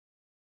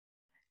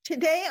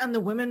Today on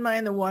the Women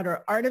Mind the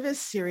Water Artivist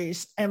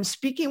series, I am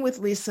speaking with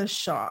Lisa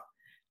Shaw.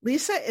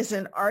 Lisa is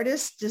an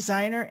artist,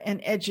 designer,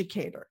 and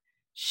educator.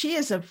 She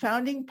is a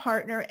founding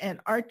partner and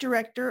art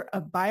director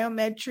of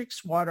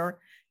Biometrics Water,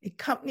 a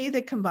company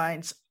that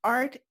combines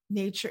art,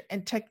 nature,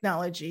 and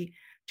technology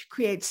to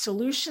create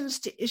solutions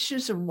to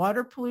issues of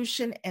water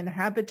pollution and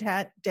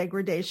habitat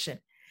degradation.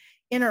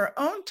 In her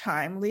own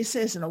time, Lisa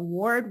is an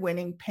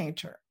award-winning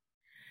painter.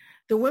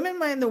 The Women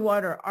Mind the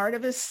Water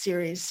Artivist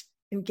series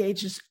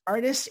engages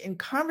artists in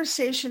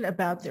conversation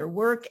about their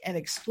work and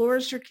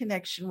explores their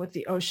connection with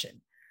the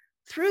ocean.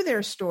 Through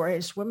their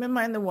stories, Women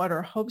Mind the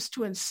Water hopes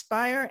to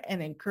inspire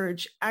and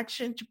encourage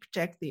action to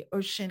protect the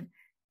ocean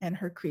and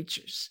her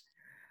creatures.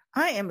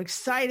 I am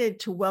excited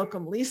to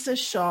welcome Lisa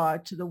Shaw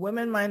to the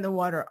Women Mind the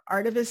Water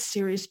Artivist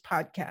series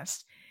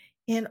podcast.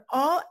 In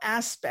all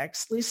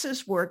aspects,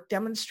 Lisa's work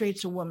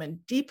demonstrates a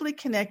woman deeply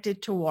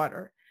connected to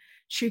water.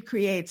 She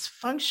creates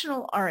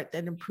functional art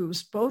that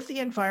improves both the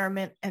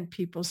environment and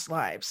people's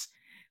lives.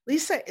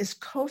 Lisa is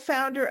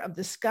co-founder of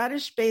the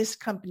Scottish-based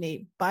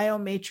company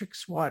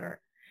Biometrics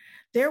Water.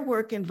 Their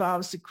work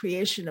involves the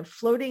creation of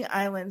floating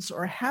islands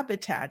or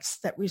habitats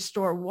that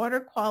restore water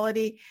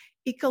quality,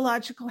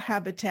 ecological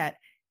habitat,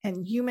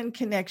 and human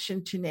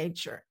connection to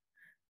nature.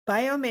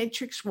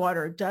 Biometrics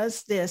Water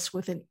does this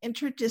with an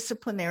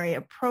interdisciplinary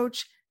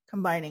approach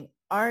combining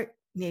art,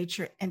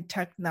 nature, and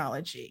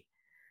technology.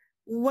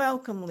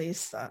 Welcome,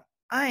 Lisa.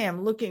 I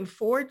am looking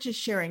forward to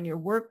sharing your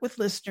work with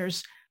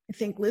listeners. I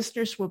think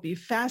listeners will be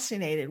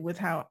fascinated with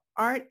how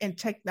art and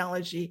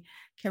technology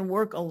can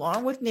work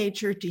along with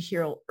nature to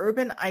heal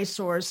urban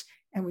eyesores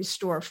and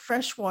restore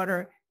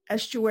freshwater,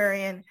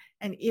 estuarine,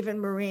 and even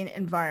marine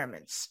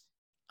environments.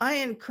 I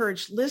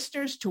encourage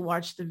listeners to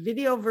watch the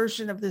video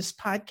version of this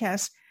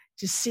podcast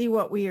to see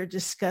what we are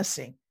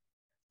discussing.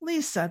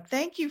 Lisa,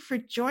 thank you for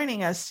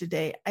joining us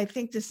today. I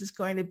think this is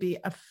going to be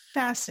a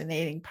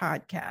fascinating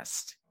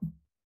podcast.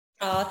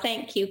 Oh,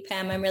 thank you,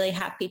 Pam. I'm really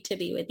happy to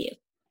be with you.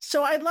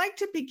 So I'd like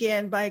to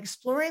begin by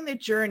exploring the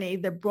journey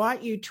that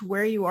brought you to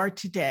where you are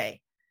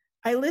today.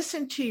 I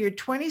listened to your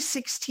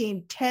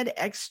 2016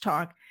 TEDx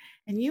talk,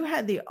 and you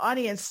had the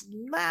audience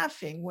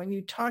laughing when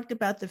you talked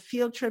about the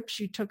field trips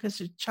you took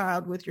as a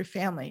child with your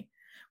family.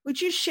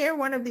 Would you share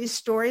one of these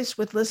stories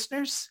with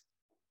listeners?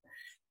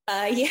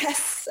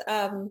 Yes.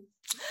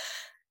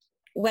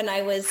 When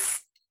I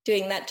was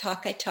doing that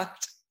talk, I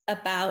talked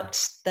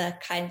about the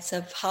kinds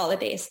of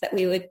holidays that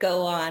we would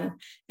go on,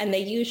 and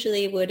they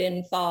usually would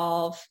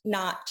involve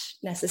not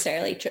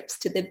necessarily trips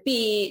to the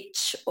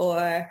beach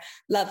or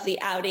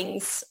lovely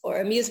outings or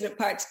amusement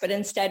parks, but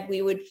instead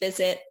we would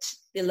visit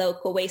the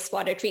local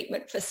wastewater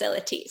treatment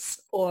facilities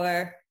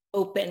or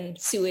open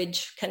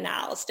sewage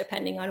canals,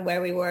 depending on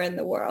where we were in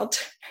the world.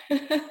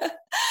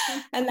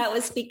 And that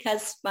was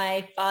because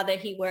my father,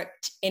 he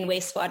worked in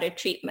wastewater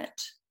treatment,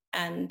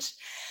 and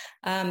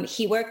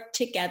he worked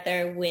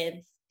together with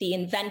the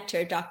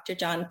inventor, Dr.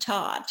 John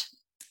Todd.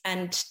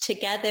 And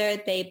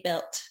together they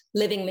built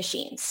living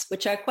machines,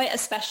 which are quite a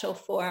special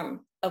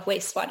form of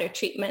wastewater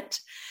treatment.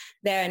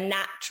 They're a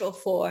natural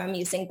form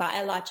using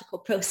biological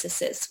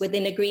processes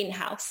within a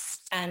greenhouse,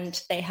 and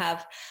they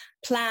have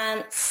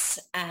plants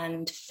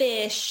and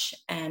fish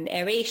and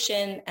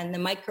aeration, and the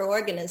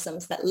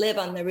microorganisms that live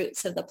on the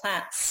roots of the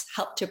plants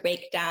help to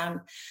break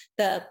down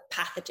the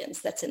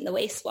pathogens that's in the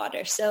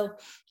wastewater. So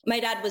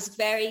my dad was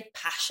very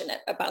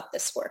passionate about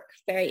this work,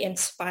 very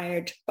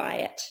inspired by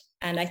it.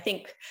 And I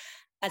think,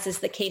 as is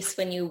the case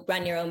when you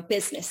run your own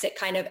business, it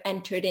kind of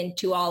entered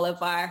into all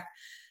of our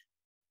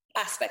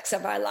aspects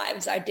of our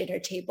lives. Our dinner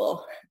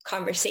table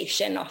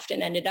conversation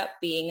often ended up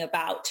being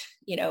about,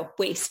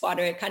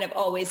 wastewater. It kind of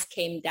always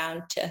came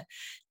down to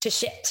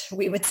shit,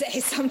 we would say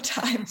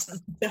sometimes.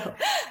 So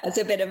that's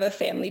a bit of a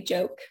family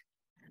joke.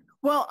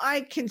 Well,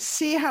 I can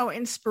see how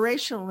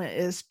inspirational it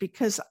is,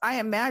 because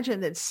I imagine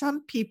that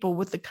some people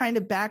with the kind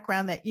of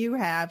background that you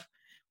have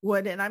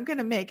would, and I'm going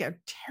to make a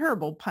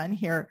terrible pun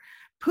here,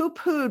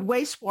 poo-pooed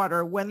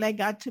wastewater when they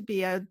got to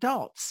be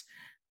adults.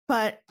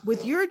 But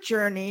with your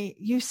journey,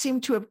 you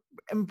seem to have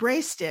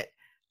embraced it.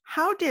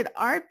 How did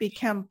art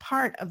become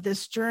part of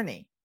this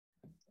journey?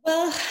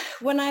 Well,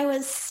 when I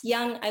was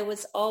young, I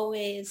was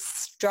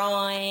always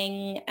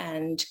drawing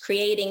and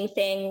creating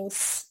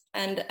things.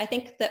 And I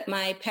think that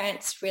my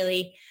parents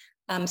really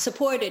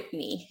supported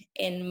me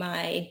in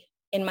my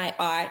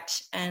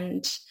art.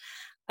 And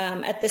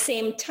at the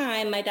same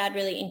time, my dad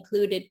really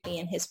included me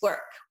in his work.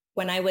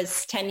 When I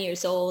was 10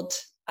 years old,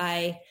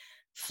 I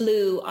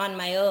flew on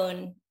my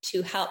own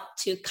to help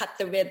to cut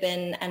the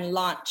ribbon and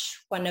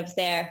launch one of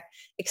their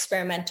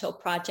experimental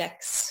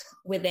projects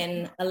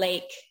within a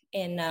lake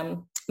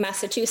in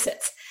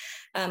Massachusetts.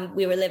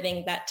 We were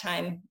living that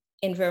time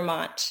in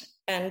Vermont.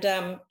 And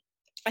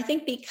I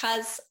think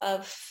because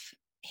of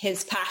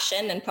his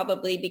passion, and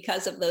probably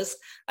because of those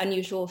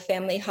unusual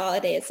family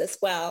holidays as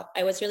well,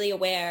 I was really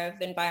aware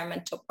of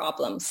environmental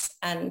problems,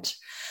 and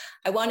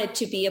I wanted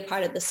to be a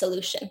part of the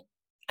solution.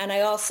 And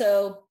I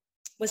also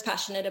was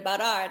passionate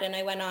about art, and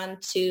I went on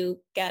to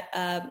get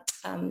a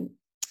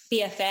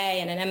BFA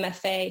and an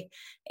MFA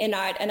in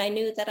art. And I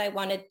knew that I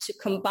wanted to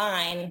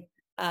combine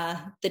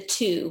the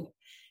two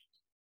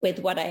with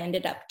what I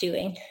ended up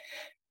doing.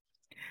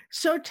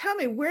 So tell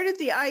me, where did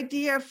the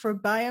idea for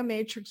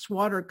Biomatrix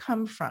Water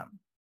come from?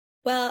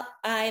 Well,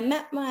 I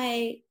met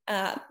my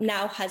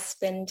now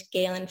husband,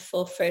 Galen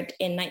Fulford,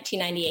 in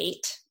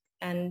 1998.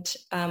 And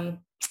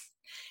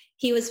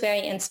he was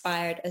very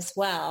inspired as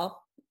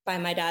well by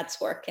my dad's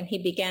work, and he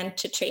began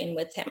to train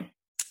with him.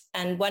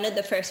 And one of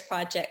the first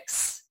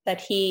projects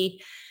that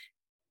he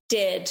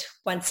did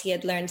once he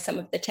had learned some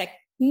of the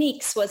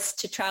techniques was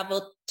to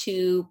travel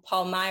to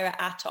Palmyra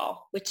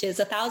Atoll, which is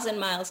 1,000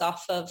 miles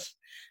off of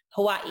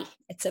Hawaii.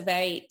 It's a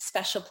very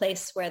special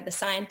place where the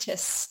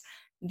scientists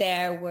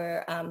there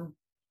were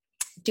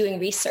doing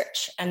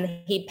research, and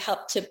he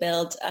helped to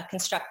build a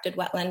constructed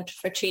wetland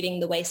for treating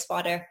the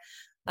wastewater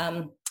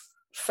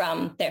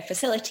from their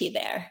facility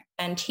there.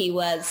 And he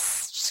was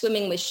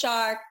swimming with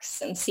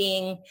sharks and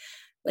seeing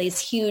these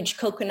huge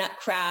coconut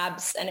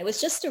crabs. And it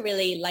was just a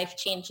really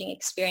life-changing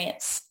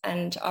experience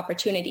and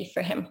opportunity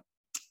for him.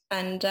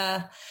 And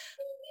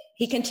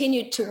he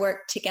continued to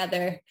work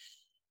together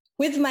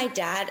with my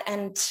dad,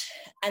 and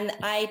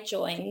I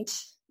joined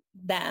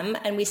them,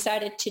 and we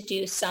started to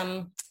do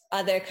some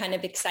other kind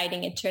of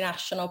exciting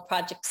international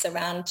projects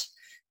around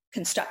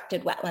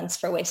constructed wetlands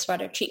for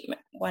wastewater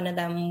treatment. One of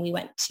them, we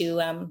went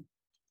to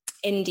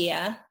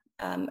India,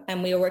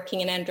 and we were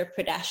working in Andhra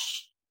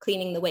Pradesh,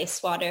 cleaning the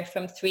wastewater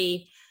from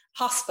 3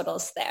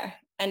 hospitals there.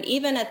 And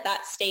even at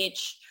that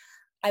stage,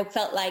 I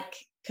felt like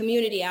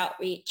community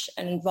outreach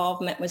and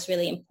involvement was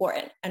really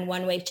important. And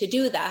one way to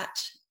do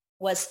that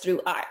was through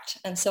art.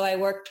 And so I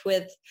worked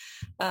with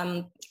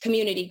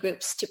community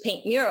groups to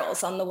paint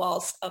murals on the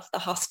walls of the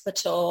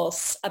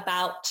hospitals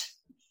about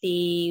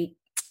the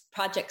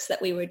projects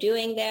that we were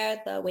doing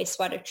there, the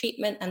wastewater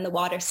treatment and the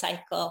water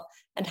cycle,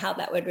 and how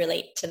that would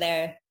relate to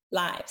their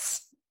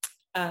lives.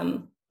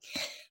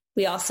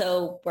 We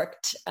also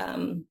worked,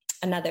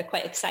 another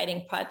quite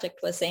exciting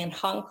project was in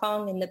Hong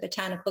Kong in the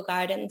botanical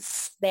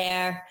gardens.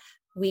 There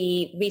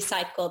we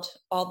recycled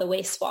all the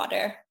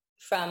wastewater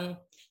from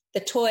the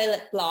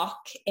toilet block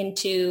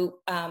into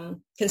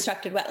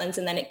constructed wetlands,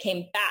 and then it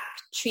came back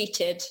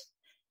treated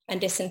and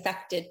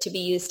disinfected to be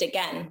used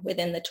again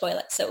within the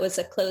toilet. So it was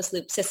a closed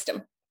loop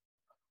system.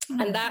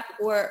 Mm-hmm. And that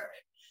work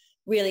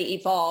really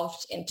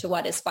evolved into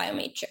what is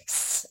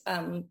Biomatrix.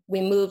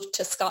 We moved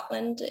to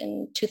Scotland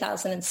in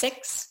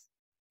 2006,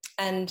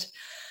 and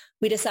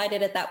we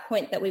decided at that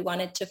point that we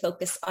wanted to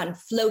focus on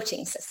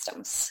floating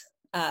systems,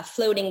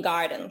 floating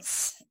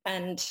gardens.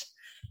 And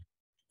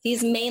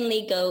these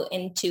mainly go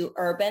into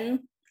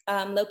urban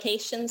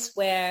locations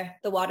where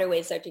the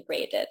waterways are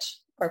degraded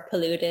or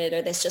polluted,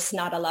 or there's just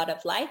not a lot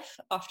of life.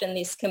 Often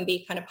these can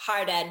be kind of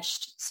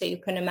hard-edged. So you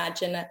can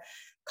imagine a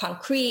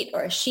concrete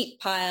or a sheet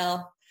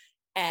pile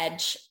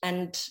edge,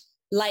 and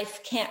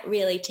life can't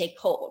really take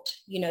hold.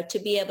 You know, to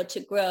be able to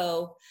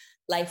grow,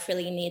 life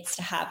really needs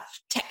to have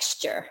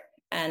texture,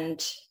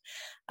 and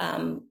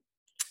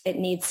it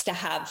needs to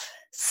have,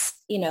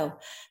 you know,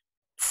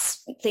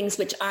 things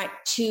which aren't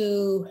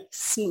too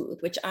smooth,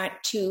 which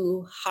aren't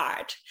too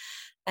hard.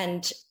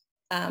 And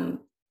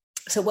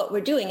so what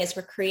we're doing is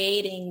we're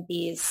creating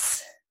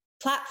these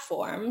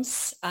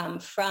platforms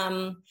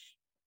from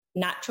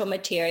natural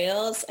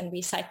materials and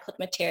recycled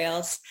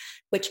materials,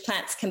 which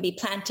plants can be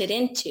planted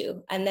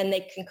into, and then they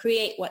can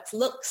create what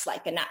looks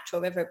like a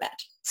natural riverbed.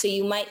 So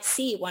you might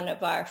see one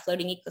of our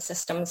floating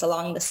ecosystems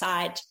along the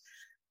side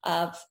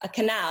of a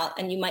canal,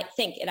 and you might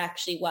think it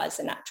actually was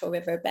a natural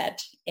riverbed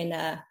in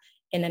a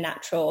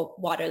natural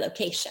water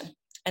location.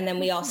 And then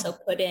we also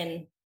put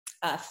in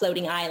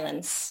floating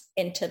islands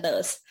into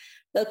those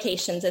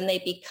locations, and they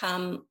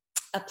become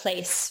a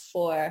place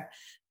for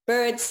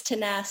birds to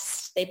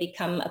nest. They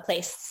become a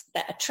place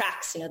that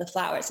attracts, you know, the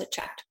flowers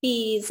attract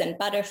bees and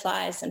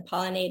butterflies and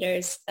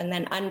pollinators. And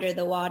then under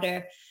the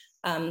water,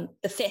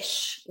 the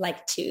fish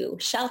like to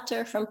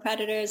shelter from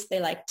predators. They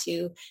like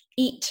to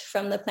eat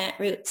from the plant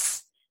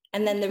roots.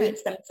 And then the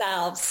roots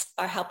themselves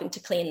are helping to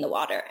clean the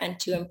water and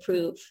to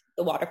improve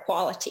the water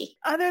quality.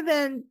 Other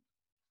than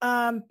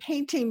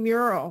painting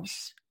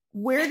murals,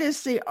 where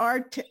does the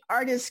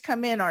artist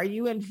come in? Are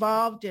you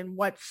involved in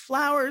what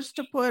flowers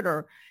to put,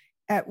 or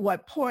at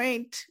what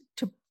point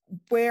to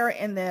where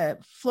in the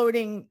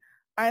floating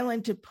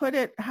island to put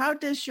it? How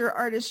does your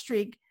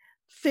artistry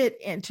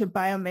fit into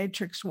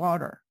Biomatrix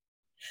Water?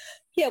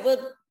 Yeah,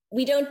 well,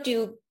 we don't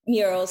do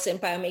murals in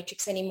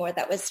Biomatrix anymore.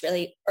 That was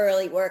really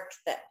early work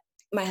that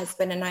my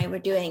husband and I were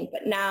doing.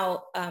 But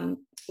now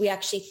we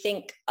actually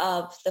think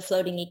of the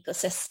floating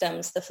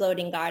ecosystems, the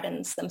floating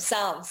gardens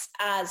themselves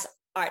as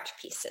art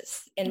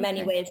pieces. In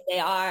many ways, they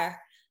are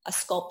a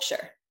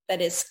sculpture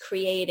that is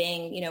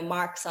creating, you know,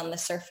 marks on the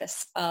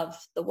surface of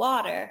the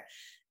water.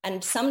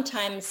 And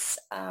sometimes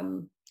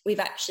we've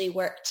actually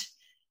worked,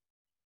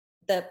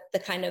 the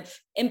kind of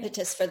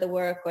impetus for the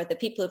work, or the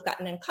people who've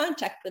gotten in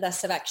contact with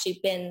us have actually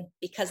been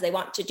because they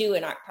want to do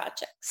an art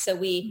project. So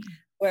we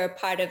were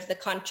part of the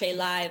Contre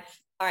Live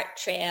art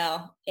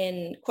trail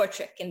in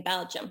Kortrijk in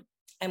Belgium.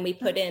 And we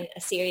put in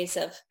a series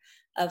of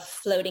of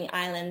floating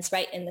islands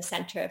right in the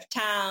center of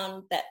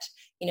town that,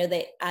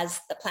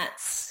 as the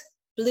plants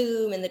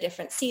bloom in the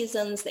different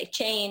seasons, they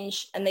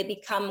change and they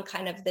become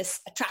kind of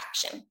this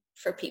attraction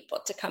for people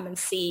to come and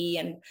see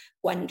and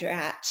wonder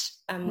at.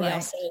 We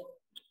also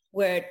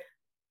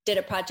did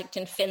a project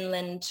in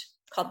Finland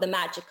called The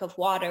Magic of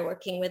Water,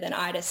 working with an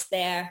artist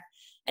there.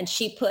 And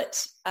she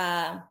put,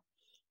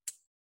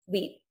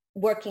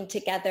 working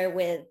together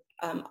with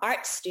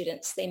art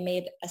students, they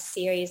made a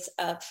series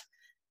of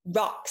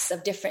rocks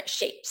of different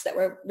shapes that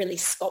were really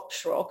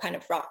sculptural kind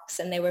of rocks.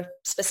 And they were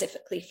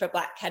specifically for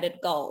black-headed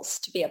gulls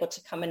to be able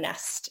to come and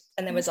nest.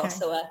 And there was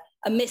also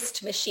a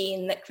mist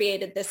machine that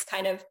created this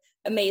kind of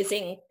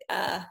amazing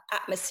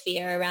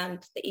atmosphere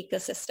around the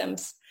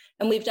ecosystems.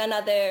 And we've done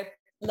other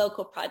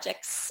local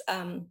projects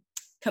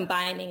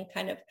combining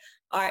kind of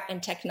art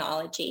and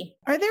technology.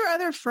 Are there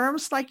other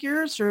firms like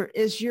yours, or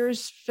is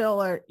yours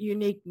fill a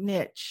unique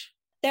niche?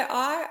 There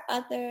are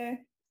other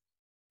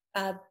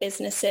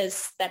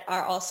businesses that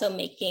are also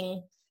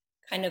making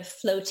kind of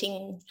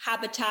floating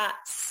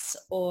habitats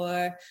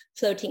or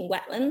floating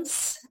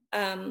wetlands.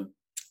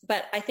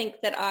 But I think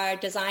that our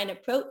design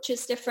approach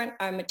is different.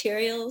 Our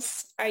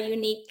materials are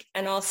unique.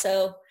 And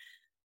also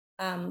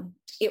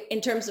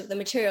in terms of the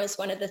materials,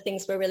 one of the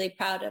things we're really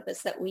proud of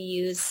is that we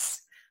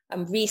use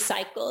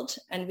recycled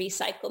and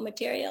recycled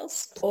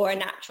materials or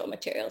natural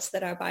materials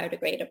that are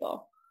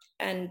biodegradable.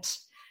 And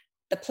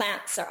the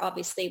plants are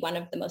obviously one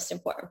of the most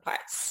important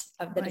parts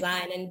of the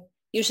design. And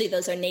usually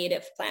those are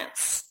native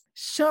plants.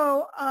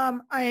 So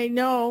I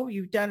know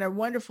you've done a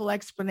wonderful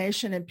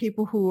explanation, and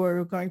people who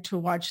are going to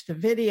watch the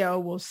video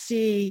will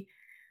see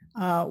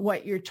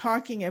what you're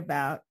talking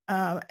about.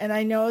 And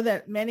I know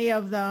that many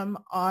of them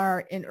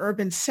are in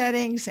urban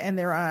settings and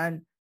they're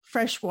on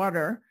fresh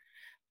water.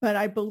 But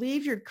I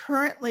believe you're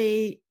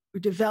currently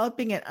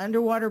developing an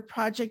underwater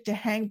project to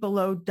hang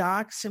below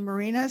docks and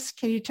marinas.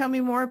 Can you tell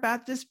me more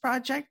about this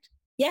project?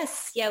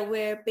 Yes. Yeah,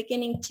 we're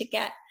beginning to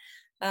get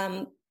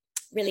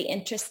really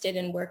interested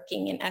in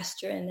working in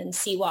estuarine and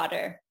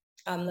seawater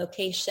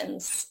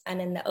locations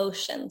and in the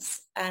oceans.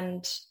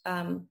 And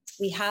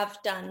we have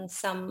done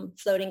some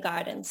floating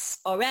gardens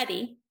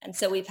already. And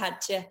so we've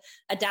had to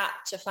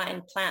adapt to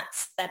find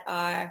plants that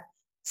are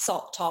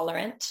salt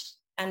tolerant.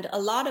 And a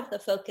lot of the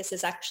focus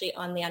is actually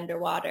on the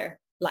underwater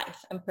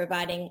life and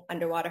providing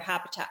underwater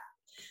habitat.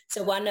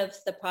 So one of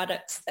the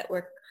products that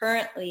we're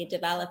currently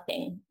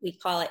developing, we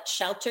call it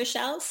shelter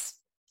shells,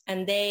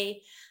 and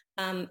they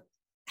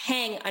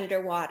hang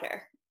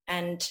underwater,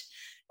 and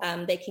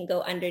they can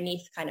go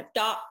underneath kind of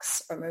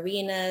docks or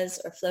marinas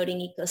or floating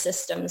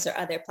ecosystems or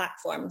other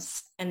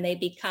platforms, and they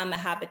become a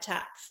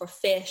habitat for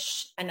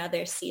fish and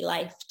other sea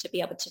life to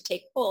be able to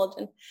take hold.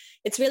 And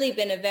it's really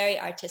been a very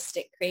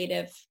artistic,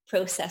 creative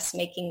process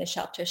making the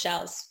shelter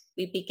shells.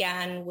 We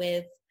began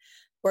with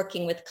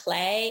working with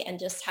clay and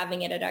just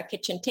having it at our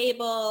kitchen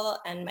table,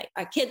 and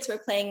our kids were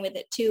playing with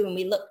it too, and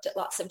we looked at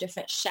lots of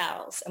different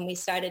shells, and we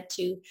started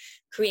to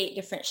create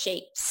different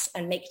shapes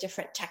and make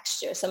different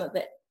textures, some of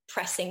it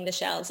pressing the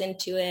shells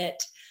into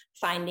it,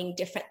 finding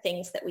different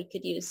things that we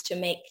could use to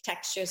make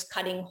textures,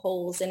 cutting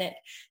holes in it.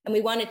 And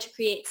we wanted to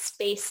create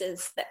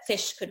spaces that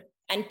fish could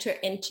enter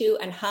into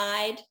and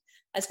hide,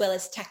 as well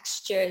as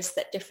textures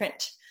that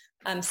different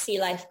sea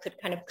life could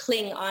kind of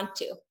cling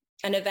onto.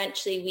 And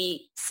eventually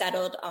we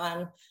settled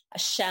on a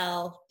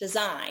shell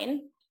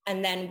design,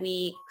 and then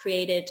we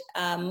created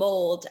a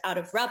mold out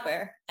of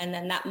rubber, and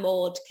then that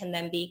mold can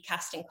then be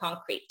cast in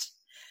concrete,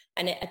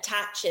 and it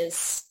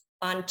attaches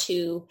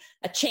onto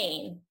a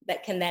chain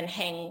that can then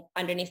hang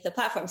underneath the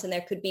platforms. And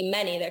there could be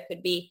many, there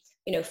could be,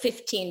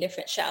 15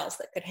 different shells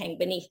that could hang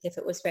beneath if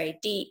it was very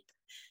deep.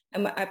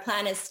 And our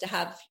plan is to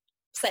have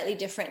slightly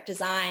different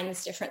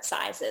designs, different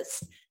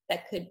sizes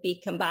that could be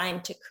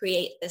combined to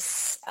create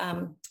this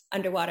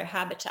underwater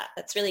habitat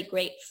that's really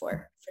great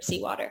for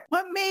seawater.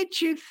 What made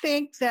you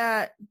think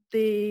that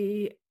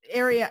the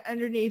area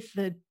underneath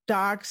the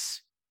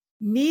docks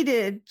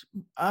needed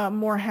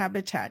more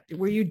habitat?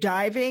 Were you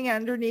diving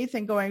underneath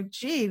and going,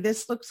 gee,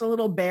 this looks a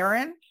little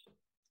barren?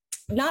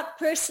 Not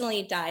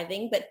personally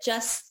diving, but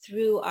just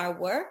through our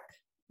work,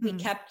 we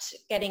kept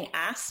getting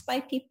asked by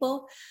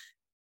people,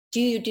 do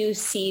you do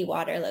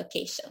seawater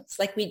locations?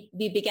 Like we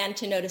began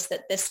to notice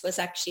that this was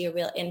actually a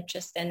real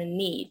interest and a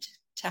need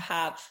to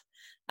have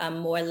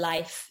more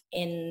life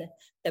in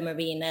the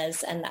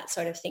marinas and that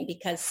sort of thing,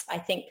 because I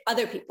think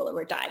other people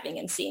were diving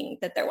and seeing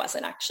that there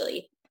wasn't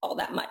actually all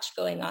that much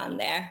going on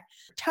there.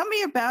 Tell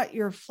me about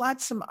your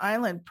Flotsam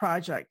Island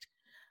project.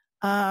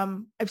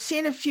 I've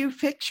seen a few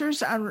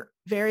pictures on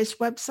various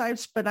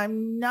websites, but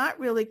I'm not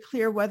really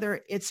clear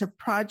whether it's a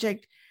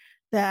project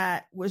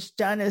that was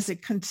done as a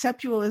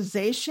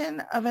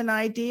conceptualization of an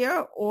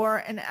idea or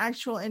an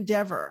actual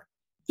endeavor.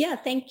 Yeah,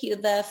 thank you.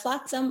 The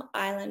Flotsam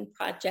Island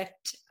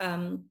project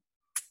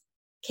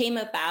came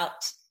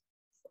about.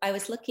 I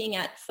was looking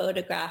at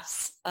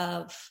photographs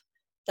of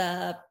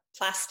the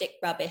plastic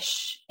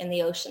rubbish in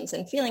the oceans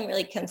and feeling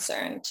really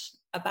concerned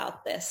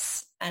about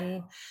this.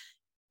 And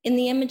in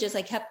the images,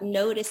 I kept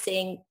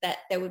noticing that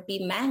there would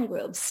be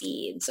mangrove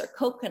seeds or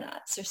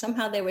coconuts, or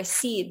somehow there were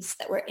seeds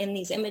that were in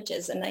these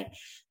images. And I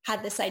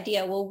had this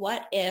idea, well,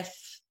 what if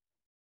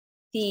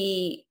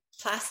the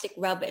plastic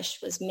rubbish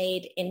was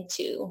made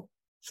into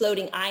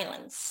floating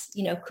islands?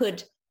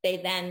 Could they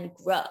then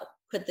grow?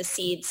 Could the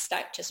seeds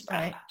start to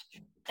sprout? Right.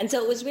 And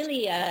so it was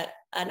really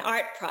an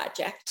art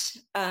project.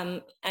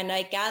 And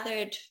I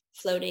gathered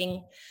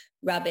floating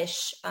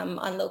rubbish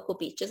on local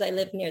beaches. I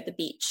live near the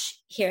beach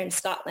here in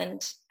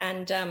Scotland,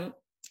 and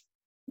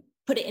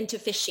put it into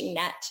fishing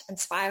net and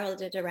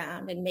spiraled it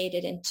around and made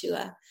it into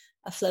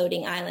a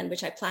floating island,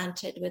 which I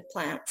planted with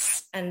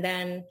plants. And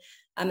then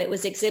it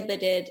was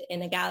exhibited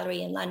in a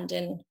gallery in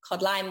London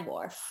called Lime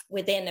Wharf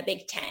within a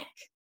big tank.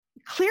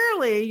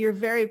 Clearly, you're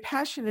very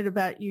passionate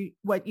about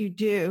what you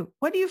do.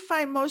 What do you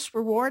find most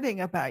rewarding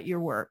about your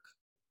work?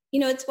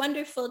 It's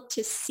wonderful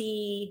to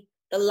see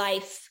the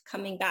life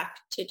coming back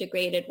to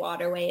degraded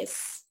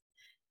waterways,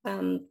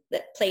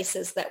 that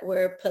places that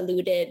were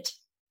polluted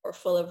or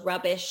full of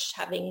rubbish,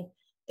 having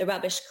the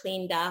rubbish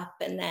cleaned up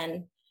and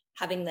then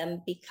having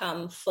them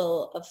become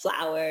full of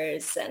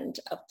flowers and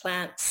of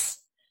plants.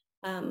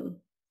 And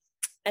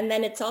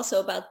then it's also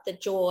about the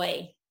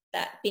joy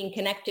that being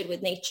connected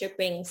with nature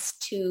brings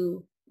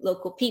to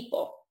local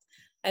people.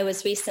 I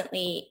was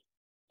recently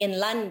in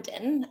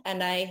London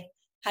and I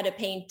had a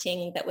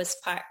painting that was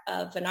part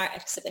of an art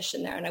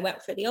exhibition there, and I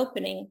went for the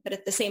opening, but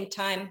at the same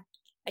time,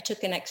 I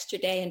took an extra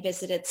day and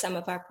visited some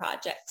of our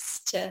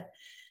projects to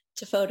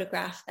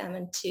photograph them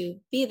and to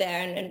be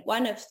there. And in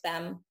one of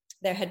them,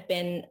 there had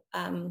been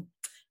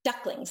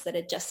ducklings that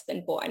had just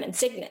been born and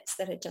cygnets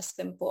that had just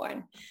been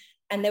born.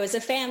 And there was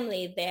a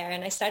family there,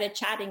 and I started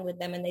chatting with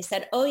them, and they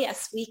said, oh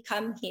yes, we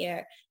come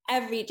here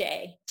every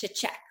day to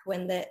check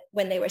when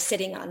they were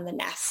sitting on the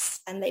nests,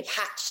 and they've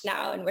hatched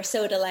now, and we're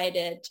so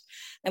delighted.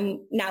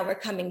 And now we're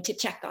coming to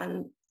check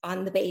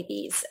on the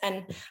babies.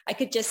 And I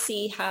could just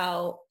see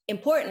how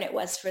important it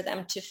was for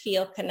them to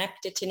feel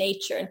connected to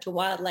nature and to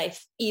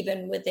wildlife,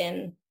 even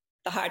within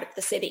the heart of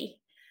the city.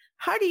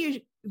 How do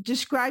you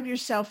describe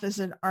yourself as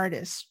an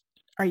artist?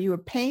 Are you a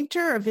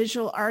painter, a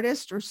visual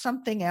artist, or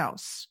something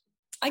else?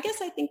 I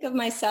guess I think of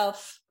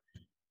myself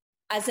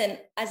as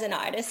an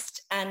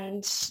artist,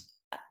 and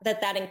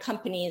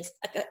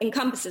that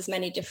encompasses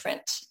many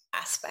different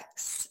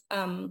aspects.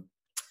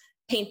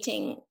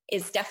 Painting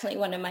is definitely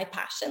one of my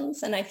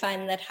passions, and I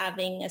find that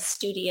having a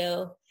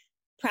studio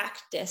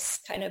practice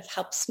kind of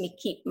helps me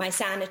keep my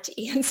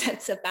sanity and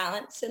sense of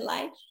balance in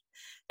life.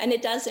 And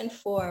it does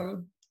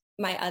inform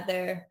my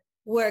other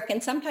work.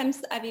 And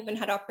sometimes I've even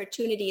had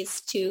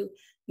opportunities to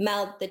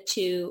meld the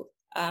two.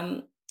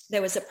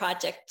 There was a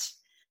project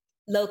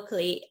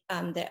locally,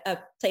 a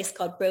place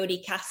called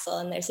Brodie Castle,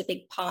 and there's a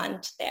big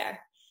pond there.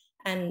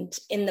 And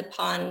in the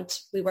pond,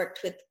 we worked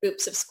with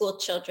groups of school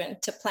children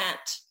to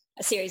plant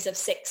a series of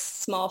 6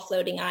 small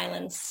floating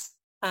islands.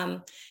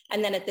 And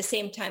then at the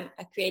same time,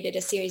 I created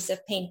a series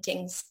of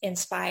paintings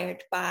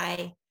inspired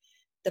by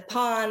the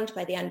pond,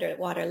 by the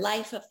underwater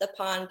life of the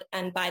pond,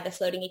 and by the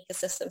floating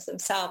ecosystems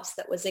themselves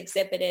that was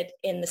exhibited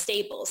in the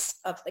stables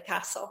of the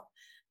castle.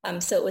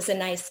 So it was a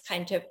nice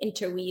kind of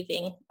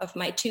interweaving of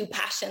my two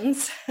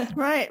passions.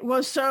 Right.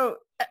 Well, so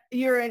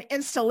you're an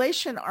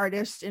installation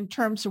artist in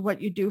terms of what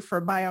you do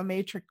for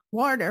biometric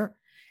water,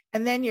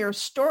 and then you're a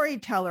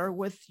storyteller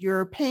with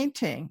your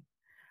painting.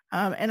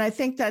 And I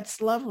think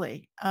that's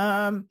lovely.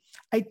 I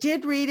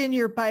did read in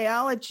your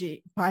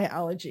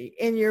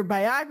in your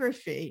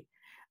biography,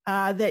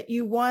 that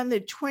you won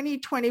the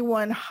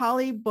 2021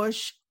 Holly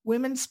Bush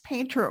Women's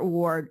Painter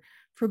Award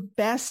for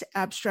Best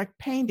Abstract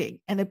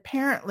Painting. And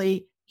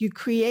apparently you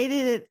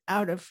created it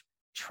out of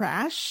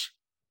trash.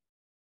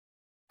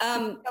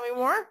 Tell me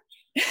more.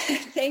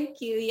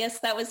 Thank you.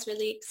 Yes, that was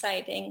really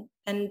exciting.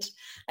 And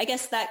I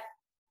guess that,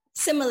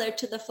 similar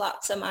to the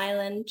Flotsam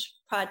Island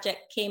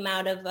project, came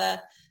out of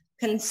a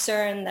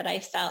concern that I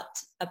felt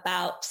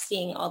about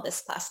seeing all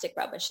this plastic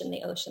rubbish in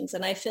the oceans.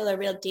 And I feel a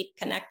real deep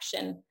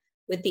connection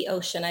with the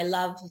ocean. I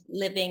love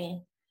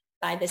living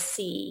by the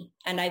sea,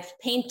 and I've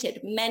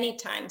painted many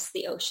times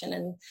the ocean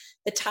and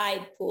the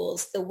tide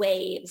pools, the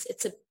waves.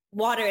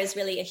 Water is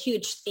really a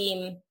huge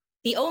theme,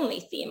 the only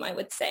theme I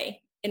would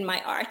say in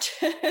my art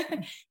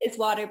is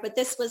water. But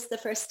this was the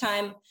first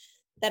time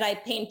that I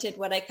painted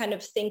what I kind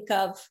of think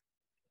of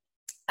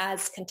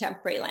as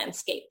contemporary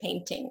landscape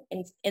painting,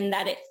 in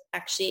that it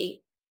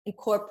actually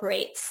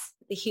incorporates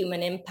the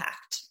human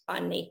impact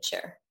on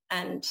nature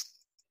and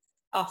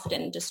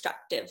often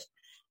destructive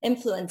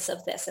influence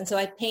of this. And so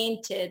I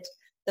painted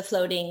the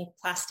floating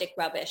plastic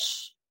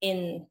rubbish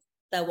in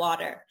the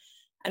water.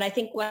 And I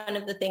think one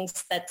of the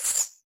things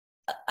that's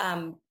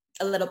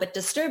a little bit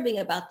disturbing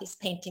about these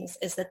paintings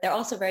is that they're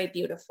also very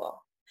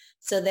beautiful.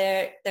 So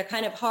they're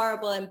kind of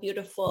horrible and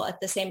beautiful at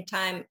the same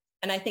time.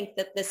 And I think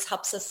that this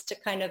helps us to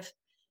kind of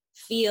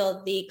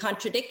feel the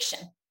contradiction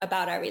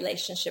about our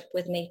relationship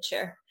with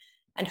nature,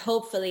 and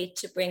hopefully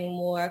to bring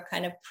more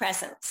kind of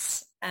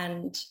presence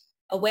and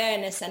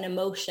awareness and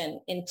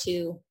emotion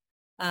into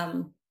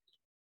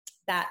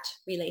that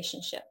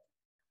relationship.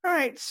 All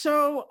right.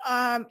 So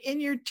in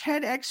your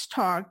TEDx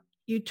talk,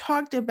 you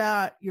talked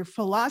about your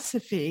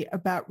philosophy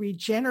about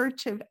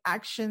regenerative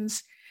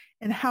actions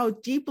and how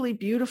deeply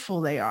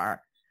beautiful they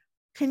are.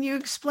 Can you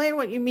explain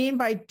what you mean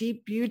by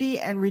deep beauty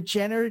and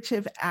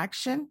regenerative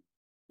action?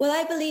 Well,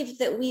 I believe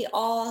that we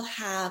all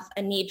have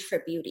a need for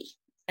beauty,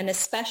 and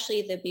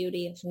especially the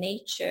beauty of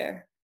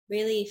nature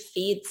really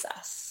feeds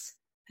us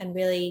and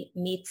really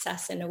meets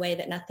us in a way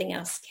that nothing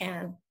else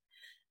can.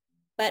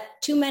 But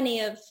too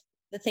many of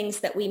the things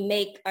that we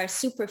make are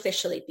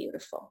superficially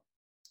beautiful.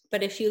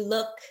 But if you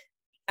look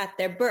at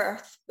their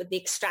birth with the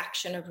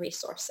extraction of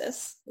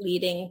resources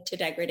leading to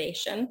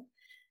degradation,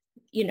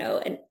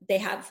 and they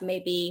have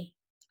maybe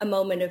a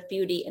moment of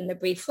beauty in the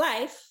brief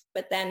life,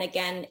 but then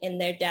again in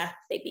their death,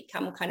 they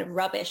become kind of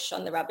rubbish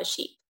on the rubbish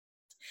heap.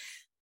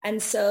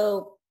 And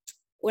so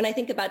when I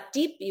think about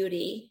deep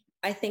beauty,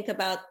 I think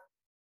about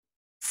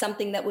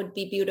something that would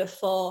be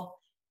beautiful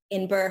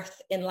in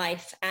birth, in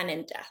life, and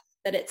in death,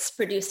 that it's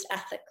produced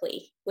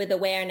ethically with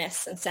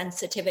awareness and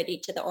sensitivity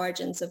to the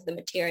origins of the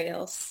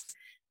materials,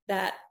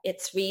 that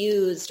it's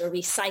reused or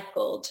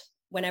recycled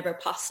whenever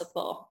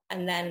possible,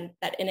 and then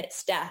that in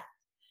its death,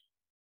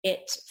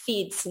 it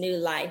feeds new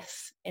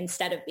life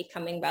instead of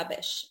becoming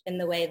rubbish in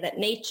the way that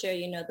nature,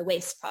 the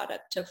waste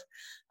product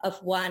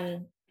of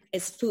one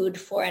is food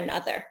for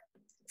another.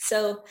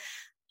 So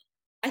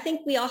I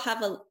think we all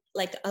have a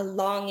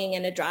longing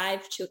and a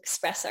drive to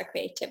express our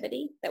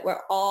creativity, that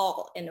we're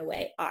all in a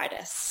way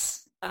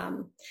artists,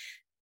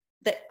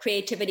 that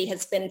creativity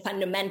has been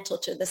fundamental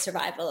to the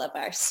survival of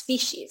our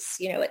species.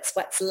 It's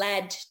what's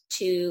led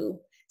to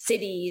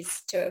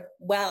cities, to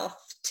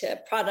wealth, to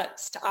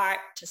products, to art,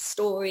 to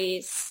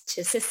stories,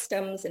 to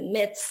systems and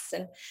myths.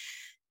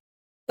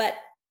 But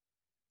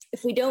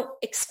if we don't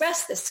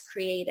express this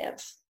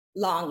creative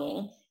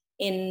longing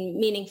in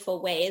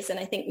meaningful ways, and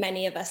I think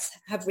many of us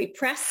have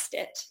repressed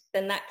it,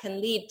 then that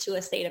can lead to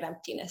a state of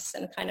emptiness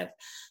and kind of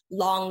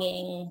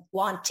longing,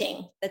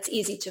 wanting that's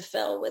easy to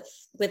fill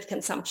with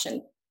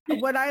consumption.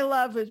 What I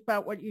love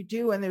about what you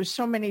do, and there's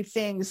so many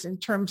things in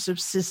terms of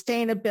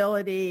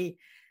sustainability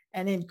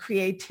and in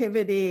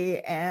creativity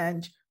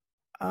and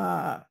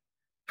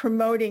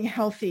promoting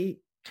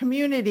healthy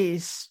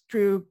communities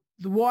through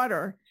the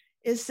water,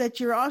 is that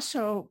you're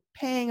also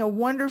paying a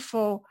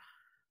wonderful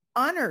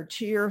honor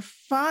to your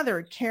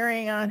father,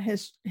 carrying on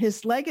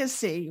his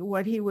legacy,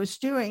 what he was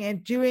doing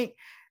and doing.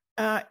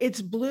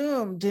 It's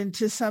bloomed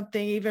into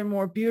something even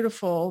more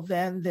beautiful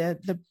than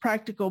the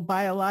practical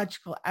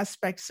biological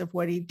aspects of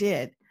what he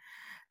did.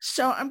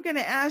 So I'm going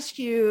to ask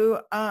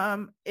you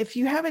if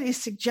you have any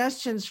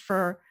suggestions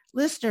for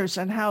listeners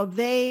on how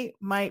they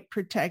might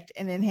protect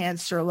and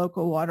enhance their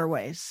local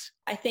waterways.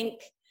 I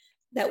think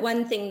that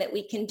one thing that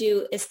we can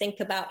do is think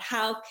about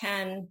how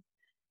can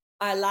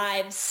our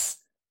lives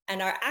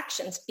and our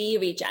actions be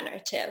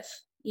regenerative.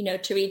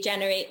 To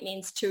regenerate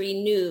means to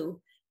renew,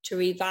 to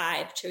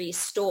revive, to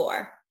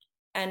restore.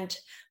 And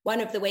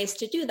one of the ways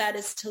to do that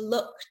is to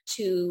look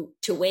to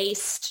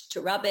waste,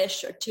 to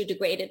rubbish, or to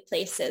degraded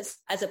places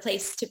as a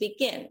place to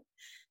begin.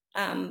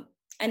 And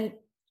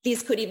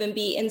these could even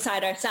be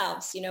inside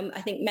ourselves.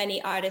 I think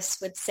many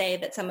artists would say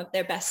that some of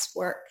their best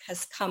work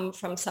has come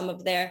from some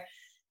of their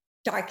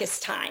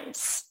darkest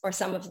times or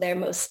some of their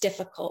most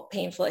difficult,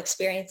 painful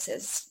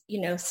experiences,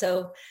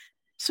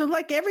 So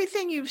like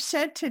everything you've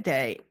said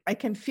today, I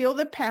can feel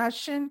the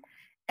passion,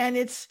 and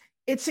it's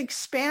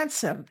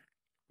expansive.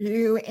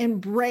 You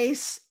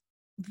embrace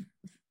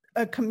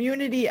a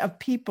community of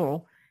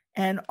people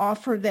and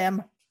offer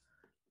them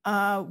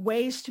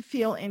ways to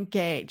feel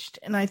engaged.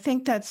 And I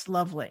think that's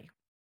lovely.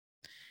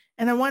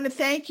 And I want to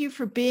thank you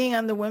for being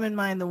on the Women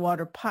Mind the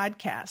Water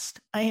podcast.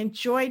 I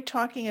enjoyed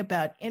talking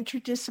about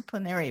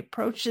interdisciplinary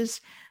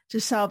approaches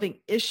to solving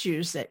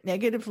issues that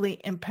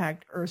negatively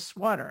impact Earth's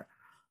water.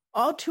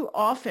 All too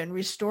often,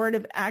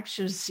 restorative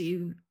actions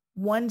seem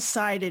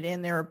one-sided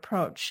in their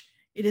approach.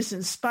 It is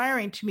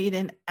inspiring to meet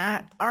an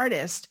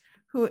artist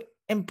who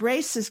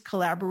embraces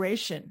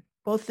collaboration,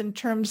 both in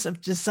terms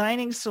of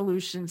designing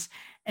solutions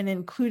and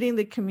including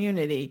the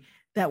community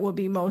that will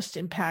be most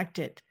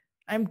impacted.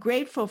 I'm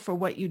grateful for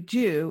what you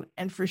do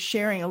and for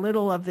sharing a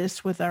little of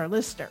this with our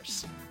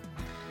listeners.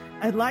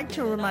 I'd like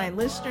to remind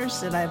listeners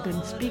that I've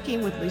been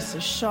speaking with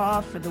Lisa Shaw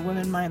for the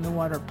Women Mind the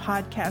Water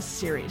podcast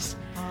series.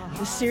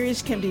 The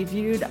series can be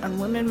viewed on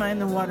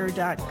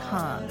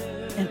womenmindthewater.com.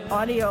 An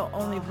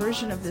audio-only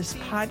version of this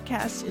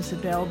podcast is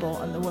available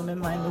on the Women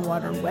Mind the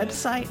Water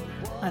website,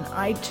 on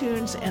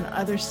iTunes, and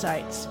other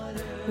sites.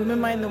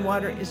 Women Mind the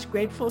Water is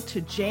grateful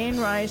to Jane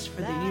Rice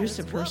for the use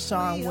of her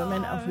song,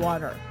 Women of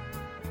Water.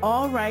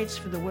 All rights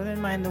for the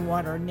Women Mind the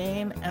Water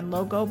name and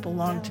logo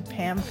belong to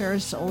Pam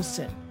Ferris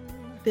Olson.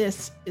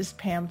 This is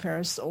Pam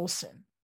Ferris Olson.